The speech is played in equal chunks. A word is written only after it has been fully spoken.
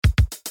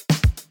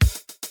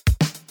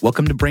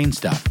Welcome to Brain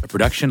Stuff, a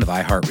production of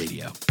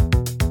iHeartRadio.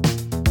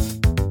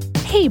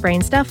 Hey,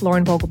 Brain Stuff,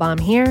 Lauren Vogelbaum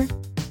here.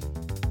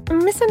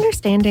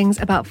 Misunderstandings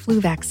about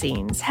flu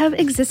vaccines have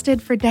existed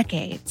for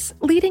decades,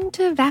 leading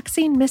to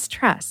vaccine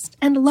mistrust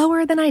and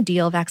lower than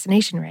ideal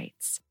vaccination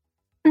rates.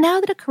 Now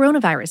that a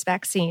coronavirus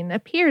vaccine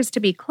appears to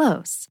be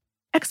close,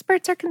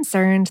 experts are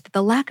concerned that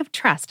the lack of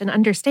trust and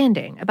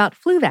understanding about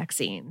flu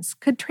vaccines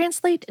could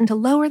translate into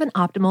lower than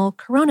optimal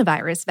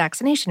coronavirus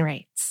vaccination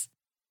rates.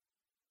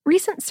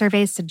 Recent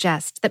surveys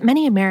suggest that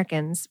many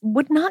Americans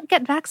would not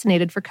get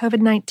vaccinated for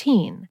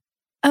COVID-19.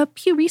 A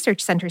Pew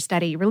Research Center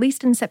study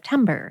released in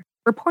September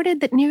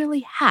reported that nearly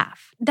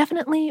half,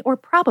 definitely or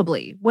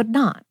probably, would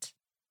not.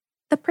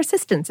 The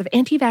persistence of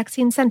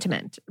anti-vaccine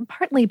sentiment,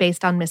 partly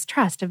based on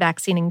mistrust of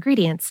vaccine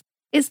ingredients,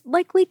 is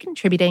likely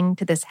contributing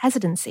to this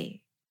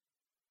hesitancy.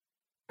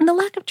 The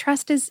lack of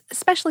trust is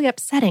especially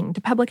upsetting to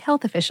public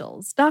health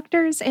officials,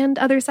 doctors, and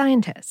other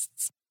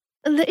scientists.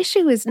 The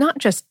issue is not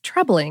just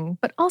troubling,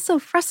 but also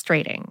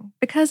frustrating,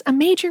 because a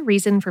major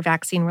reason for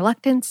vaccine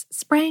reluctance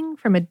sprang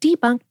from a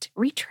debunked,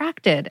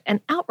 retracted, and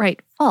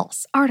outright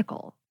false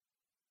article.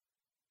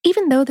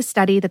 Even though the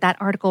study that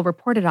article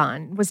reported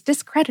on was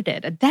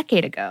discredited a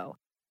decade ago,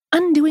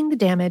 undoing the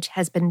damage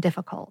has been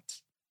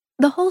difficult.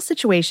 The whole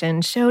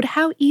situation showed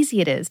how easy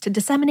it is to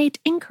disseminate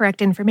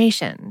incorrect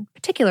information,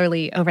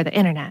 particularly over the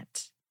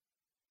internet.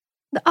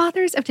 The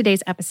authors of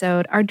today's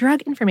episode are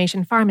drug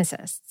information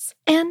pharmacists,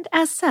 and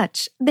as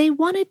such, they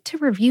wanted to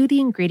review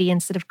the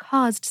ingredients that have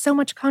caused so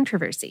much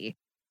controversy,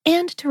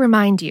 and to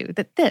remind you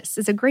that this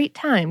is a great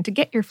time to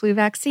get your flu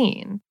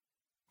vaccine.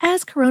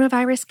 As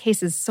coronavirus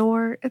cases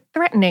soar,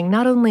 threatening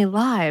not only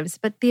lives,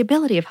 but the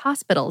ability of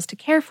hospitals to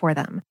care for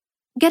them,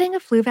 getting a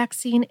flu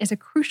vaccine is a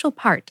crucial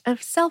part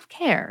of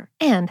self-care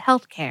and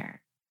healthcare.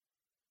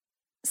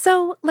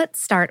 So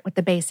let's start with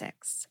the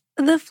basics.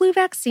 The flu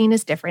vaccine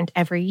is different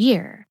every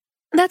year.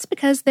 That's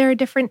because there are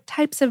different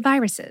types of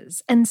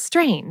viruses and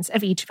strains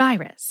of each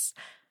virus.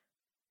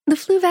 The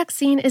flu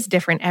vaccine is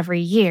different every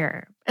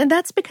year, and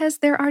that's because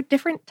there are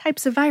different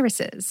types of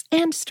viruses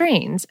and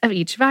strains of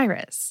each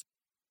virus.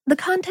 The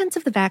contents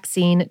of the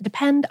vaccine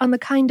depend on the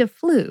kind of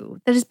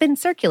flu that has been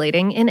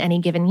circulating in any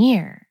given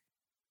year.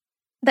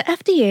 The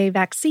FDA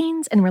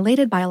Vaccines and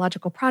Related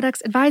Biological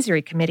Products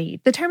Advisory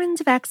Committee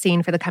determines a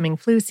vaccine for the coming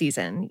flu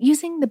season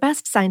using the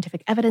best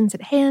scientific evidence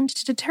at hand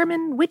to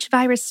determine which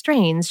virus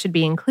strains should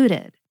be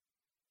included.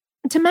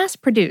 To mass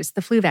produce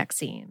the flu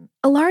vaccine,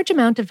 a large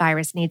amount of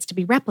virus needs to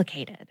be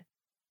replicated.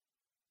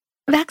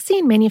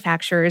 Vaccine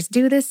manufacturers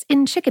do this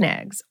in chicken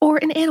eggs or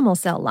in animal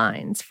cell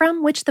lines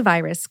from which the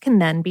virus can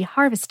then be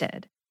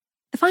harvested.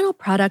 The final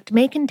product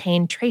may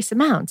contain trace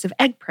amounts of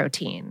egg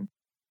protein.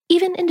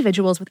 Even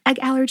individuals with egg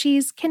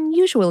allergies can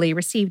usually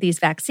receive these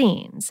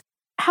vaccines.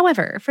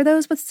 However, for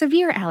those with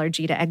severe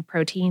allergy to egg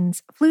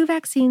proteins, flu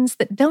vaccines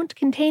that don't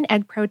contain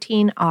egg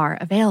protein are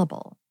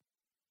available.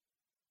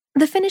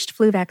 The finished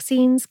flu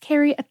vaccines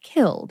carry a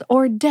killed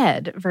or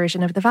dead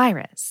version of the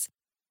virus.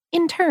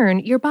 In turn,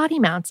 your body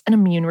mounts an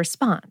immune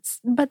response,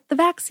 but the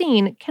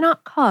vaccine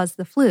cannot cause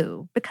the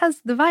flu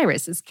because the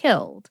virus is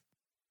killed.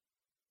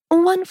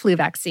 One flu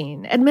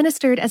vaccine,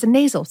 administered as a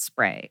nasal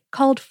spray,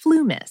 called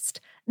FluMist,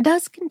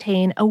 does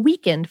contain a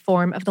weakened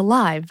form of the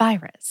live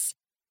virus.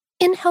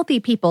 In healthy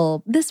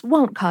people, this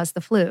won't cause the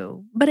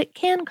flu, but it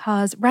can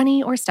cause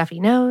runny or stuffy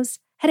nose,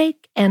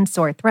 headache, and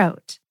sore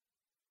throat.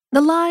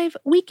 The live,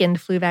 weakened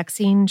flu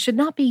vaccine should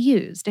not be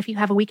used if you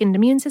have a weakened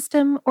immune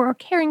system or are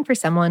caring for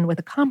someone with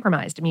a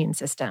compromised immune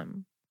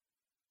system.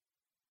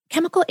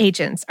 Chemical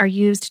agents are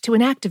used to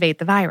inactivate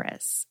the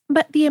virus,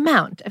 but the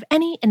amount of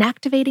any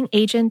inactivating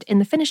agent in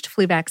the finished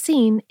flu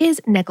vaccine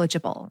is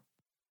negligible.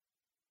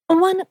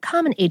 One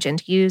common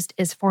agent used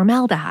is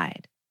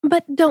formaldehyde,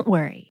 but don't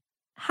worry.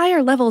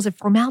 Higher levels of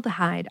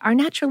formaldehyde are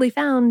naturally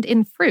found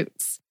in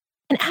fruits.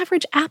 An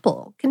average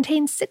apple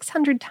contains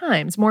 600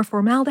 times more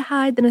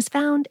formaldehyde than is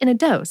found in a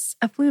dose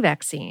of flu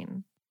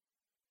vaccine.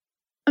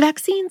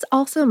 Vaccines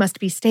also must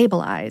be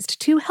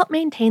stabilized to help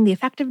maintain the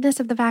effectiveness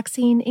of the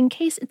vaccine in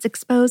case it's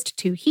exposed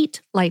to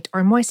heat, light,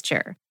 or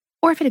moisture,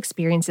 or if it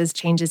experiences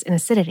changes in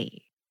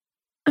acidity.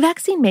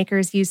 Vaccine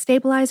makers use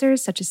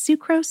stabilizers such as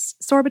sucrose,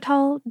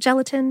 sorbitol,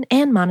 gelatin,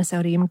 and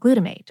monosodium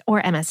glutamate, or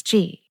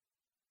MSG.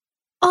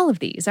 All of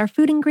these are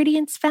food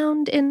ingredients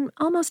found in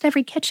almost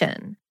every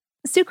kitchen.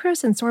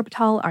 Sucrose and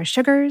sorbitol are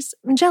sugars,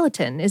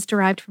 gelatin is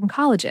derived from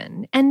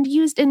collagen and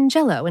used in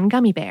Jell-O and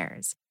gummy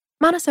bears.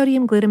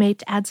 Monosodium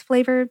glutamate adds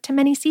flavor to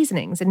many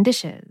seasonings and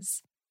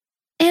dishes.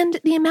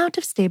 And the amount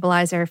of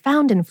stabilizer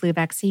found in flu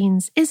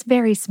vaccines is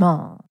very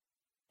small.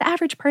 The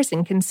average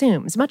person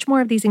consumes much more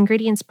of these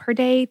ingredients per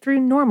day through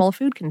normal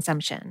food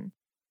consumption.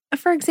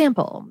 For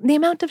example, the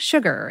amount of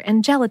sugar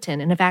and gelatin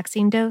in a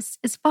vaccine dose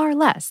is far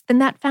less than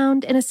that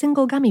found in a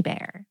single gummy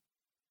bear.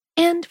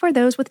 And for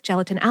those with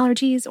gelatin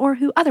allergies or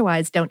who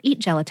otherwise don't eat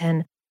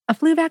gelatin, a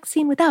flu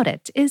vaccine without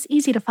it is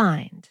easy to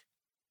find.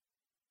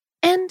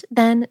 And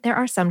then there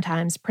are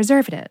sometimes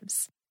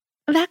preservatives.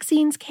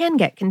 Vaccines can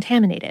get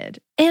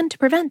contaminated, and to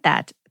prevent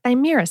that,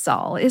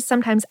 thimerosal is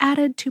sometimes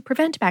added to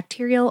prevent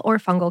bacterial or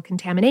fungal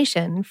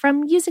contamination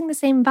from using the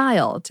same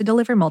vial to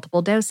deliver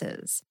multiple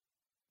doses.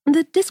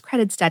 The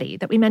discredited study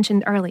that we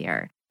mentioned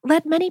earlier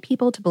led many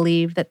people to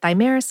believe that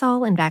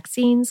thimerosal in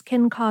vaccines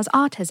can cause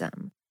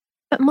autism,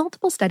 but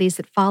multiple studies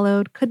that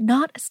followed could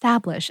not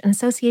establish an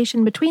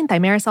association between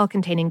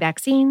thimerosal-containing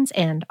vaccines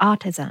and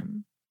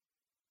autism.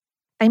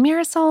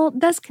 Thimerosal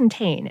does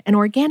contain an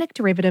organic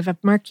derivative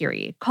of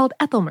mercury called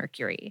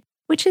ethylmercury,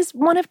 which is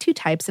one of two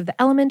types of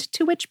the element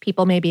to which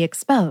people may be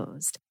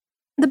exposed.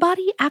 The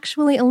body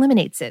actually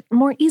eliminates it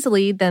more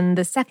easily than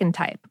the second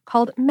type,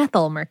 called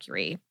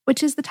methylmercury,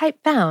 which is the type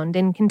found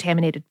in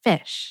contaminated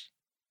fish.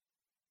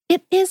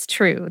 It is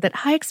true that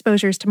high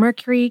exposures to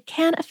mercury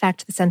can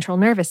affect the central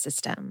nervous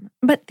system,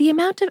 but the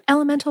amount of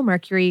elemental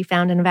mercury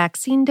found in a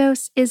vaccine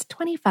dose is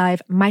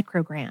 25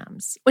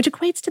 micrograms, which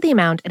equates to the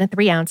amount in a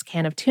 3-ounce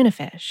can of tuna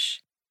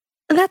fish.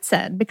 That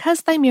said,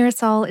 because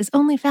thimerosal is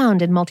only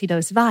found in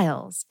multi-dose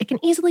vials, it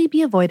can easily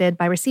be avoided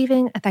by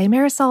receiving a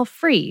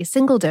thimerosal-free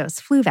single-dose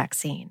flu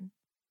vaccine.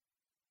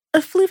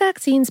 Flu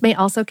vaccines may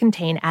also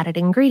contain added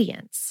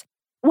ingredients.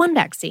 One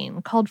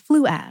vaccine, called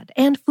Fluad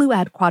and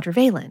Fluad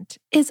Quadrivalent,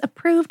 is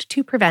approved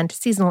to prevent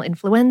seasonal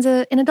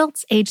influenza in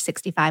adults age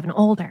 65 and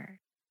older.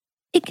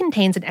 It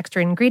contains an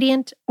extra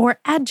ingredient, or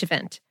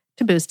adjuvant,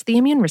 to boost the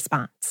immune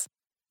response.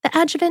 The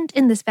adjuvant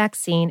in this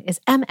vaccine is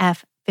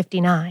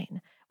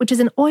MF59, which is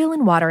an oil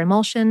and water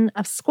emulsion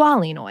of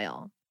squalene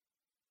oil.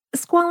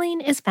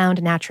 Squalene is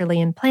found naturally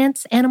in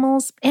plants,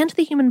 animals, and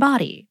the human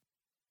body.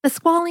 The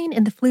squalene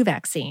in the flu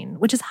vaccine,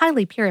 which is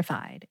highly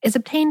purified, is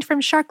obtained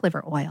from shark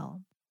liver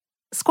oil.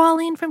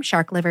 Squalene from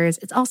shark livers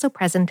is also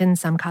present in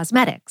some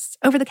cosmetics,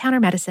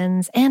 over-the-counter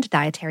medicines, and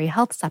dietary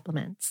health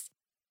supplements.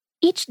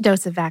 Each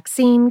dose of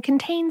vaccine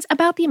contains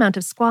about the amount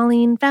of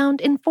squalene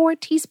found in 4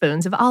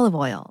 teaspoons of olive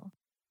oil.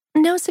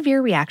 No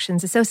severe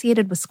reactions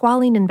associated with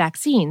squalene in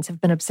vaccines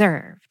have been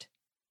observed.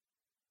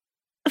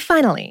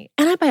 Finally,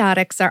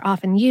 antibiotics are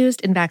often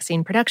used in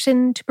vaccine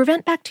production to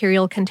prevent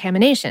bacterial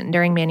contamination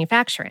during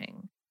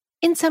manufacturing.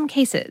 In some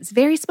cases,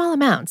 very small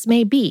amounts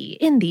may be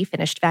in the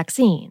finished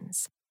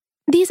vaccines.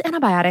 These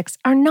antibiotics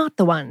are not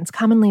the ones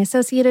commonly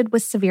associated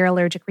with severe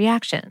allergic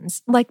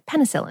reactions, like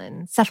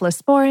penicillin,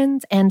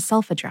 cephalosporins, and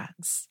sulfa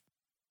drugs.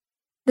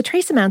 The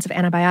trace amounts of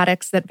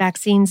antibiotics that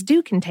vaccines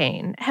do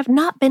contain have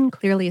not been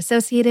clearly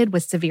associated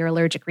with severe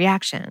allergic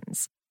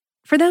reactions.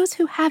 For those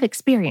who have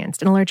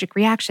experienced an allergic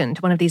reaction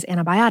to one of these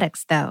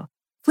antibiotics, though,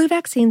 flu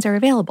vaccines are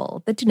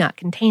available that do not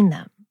contain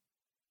them.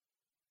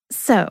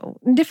 So,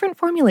 different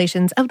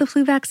formulations of the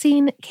flu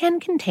vaccine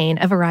can contain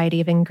a variety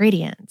of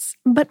ingredients,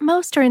 but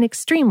most are in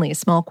extremely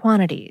small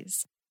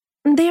quantities.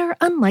 They are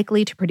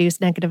unlikely to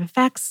produce negative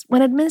effects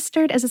when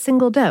administered as a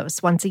single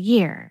dose once a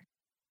year.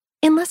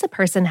 Unless a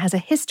person has a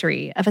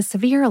history of a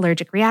severe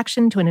allergic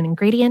reaction to an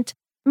ingredient,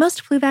 most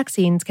flu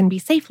vaccines can be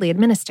safely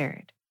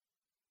administered.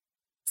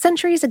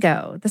 Centuries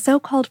ago, the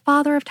so-called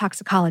father of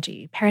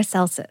toxicology,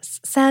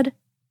 Paracelsus, said,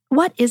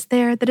 "What is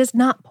there that is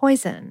not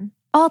poison?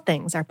 All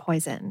things are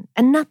poison,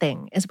 and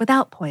nothing is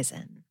without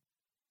poison."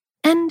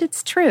 And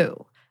it's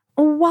true.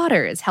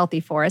 Water is healthy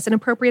for us in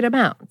appropriate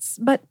amounts,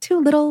 but too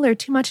little or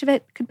too much of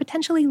it could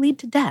potentially lead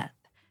to death.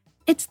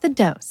 It's the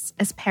dose,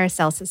 as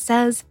Paracelsus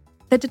says,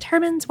 that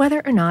determines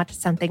whether or not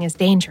something is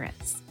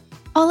dangerous.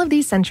 All of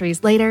these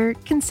centuries later,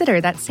 consider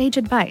that sage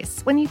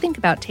advice when you think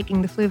about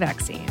taking the flu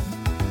vaccine.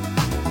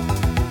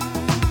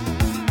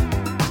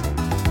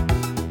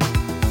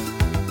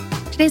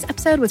 Today's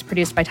episode was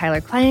produced by Tyler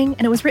Klang,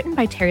 and it was written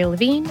by Terry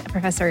Levine, a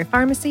professor of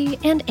pharmacy,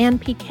 and Ann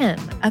P. Kim,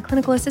 a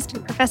clinical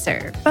assistant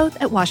professor,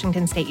 both at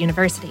Washington State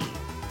University.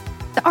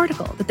 The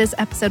article that this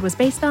episode was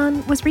based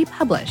on was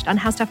republished on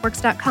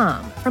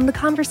HowStuffWorks.com from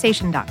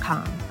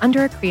theconversation.com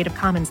under a Creative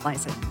Commons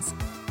license.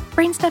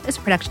 Brainstuff is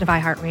a production of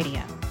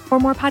iHeartRadio. For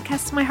more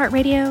podcasts from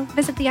iHeartRadio,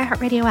 visit the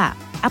iHeartRadio app,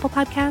 Apple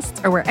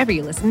Podcasts, or wherever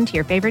you listen to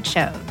your favorite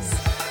shows.